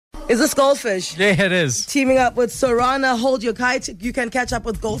Is this Goldfish? Yeah, it is. Teaming up with Sorana, Hold Your Kite. You can catch up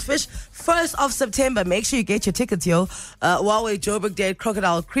with Goldfish 1st of September. Make sure you get your tickets, yo. Huawei, Joburg Day,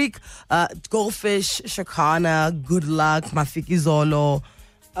 Crocodile Creek, Goldfish, Shakana, Good Luck, Mafiki Zolo,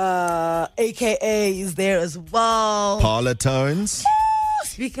 AKA is there as well. Parlor Tones.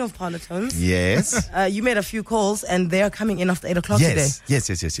 Speaking of Parlotones, Yes. you made a few calls and they are coming in after 8 o'clock today. Yes.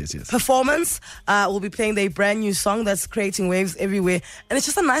 Performance will be playing their brand new song that's creating waves everywhere, and it's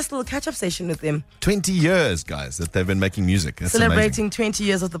just a nice little catch-up session with them. 20 years, guys, that they've been making music. That's Celebrating amazing. 20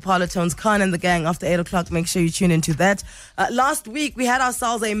 years of the Parlotones. Khan and the gang after 8 o'clock. Make sure you tune into that. Last week, we had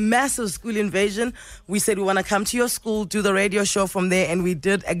ourselves a massive school invasion. We said we want to come to your school, do the radio show from there, and we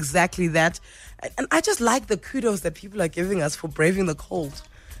did exactly that. And I just like the kudos that people are giving us for braving the cold.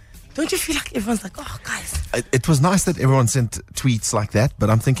 Don't you feel like everyone's like, oh, guys. It was nice that everyone sent tweets like that, but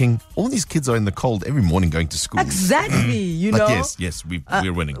I'm thinking all these kids are in the cold every morning going to school. Exactly, you know. But yes,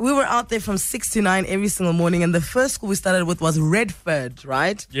 we're winning. We were out there from 6 to 9 every single morning, and the first school we started with was Redford,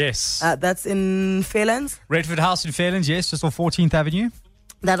 right? Yes. That's in Fairlands. Redford House in Fairlands, yes, just off 14th Avenue.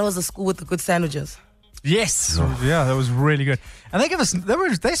 That was the school with the good sandwiches. Yes. Yeah, that was really good. And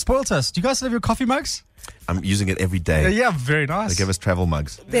they spoiled us. Do you guys still have your coffee mugs? I'm using it every day. Yeah, very nice. They gave us travel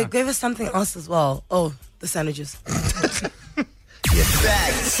mugs. They gave us something else as well. Oh, the sandwiches. Back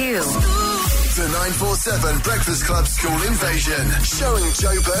to the 947 Breakfast Club School Invasion, showing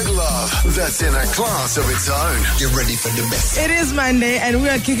Joburg love that's in a class of its own. Get ready for the best. It is Monday, and we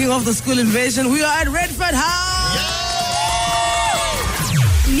are kicking off the school invasion. We are at Redford House.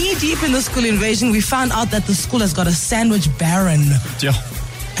 Knee deep in the school invasion, we found out that the school has got a sandwich baron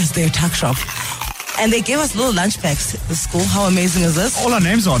as their tuck shop. And they gave us little lunch packs at the school. How amazing is this? All our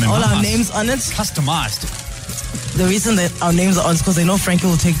names are on them. All our names on it. Customized. The reason that our names are on is because they know Frankie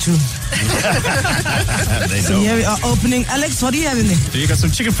will take 2. So here we are opening. Alex, what do you have in there? So you got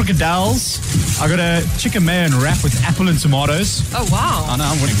some chicken fricadelles. I got a chicken mayo and wrap with apple and tomatoes. Oh, wow. I know,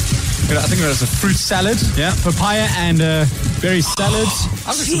 I'm winning. I think there's a fruit salad. Yeah, papaya and berry salad. I've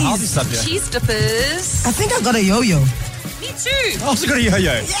got some healthy stuff here. Cheese dippers. I think I got a yo-yo. Me too. I also got a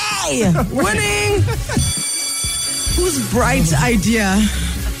yo-yo. Yay! Winning! Whose bright idea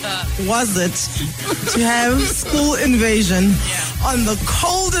was it to have school invasion on the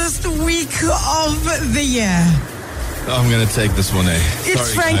coldest week of the year? I'm going to take this one, eh? It's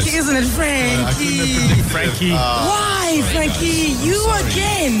Sorry, Frankie, guys. isn't it, Frankie? I couldn't have predicted Frankie. Why, Frankie? You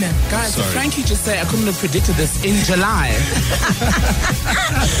again. Guys, did Frankie just say I couldn't have predicted this in July?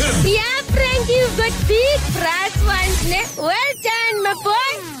 Yeah, Frankie, you've got big bright ones. Well done, my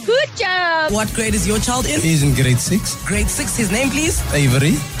boy. Good job. What grade is your child in? He's in grade 6. Grade 6. His name, please?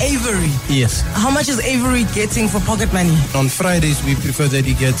 Avery? Avery. Yes. How much is Avery getting for pocket money? On Fridays, we prefer that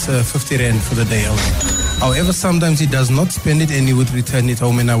he gets 50 Rand for the day only. However, sometimes he does not spend it and he would return it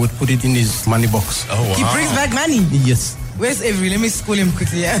home and I would put it in his money box. Oh, wow. He brings back money. Yes. Where's Avery? Let me school him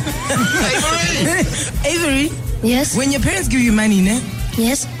quickly, yeah? Avery, Yes. when your parents give you money, ne?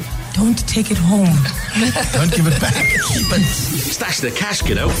 Yes. Don't take it home. Don't give it back. Keep it. Stash the cash,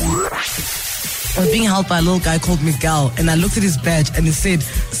 kiddo. I was being helped by a little guy called Miguel, and I looked at his badge and it said,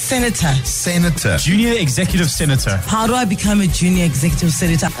 Senator. Senator. Junior Executive Senator. How do I become a junior executive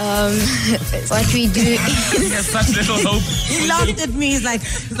senator? What we do is Has such little hope. He laughed at me. He's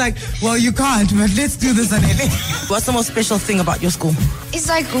like, well, you can't, but let's do this. What's the most special thing about your school? it's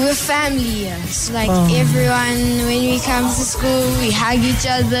like we're family. It's like everyone, when we come to school, we hug each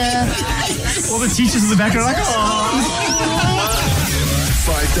other. All the teachers in the back are like, oh.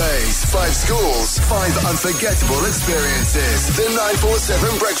 5 days, 5 schools, 5 unforgettable experiences. The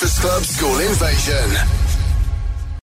 947 Breakfast Club School Invasion.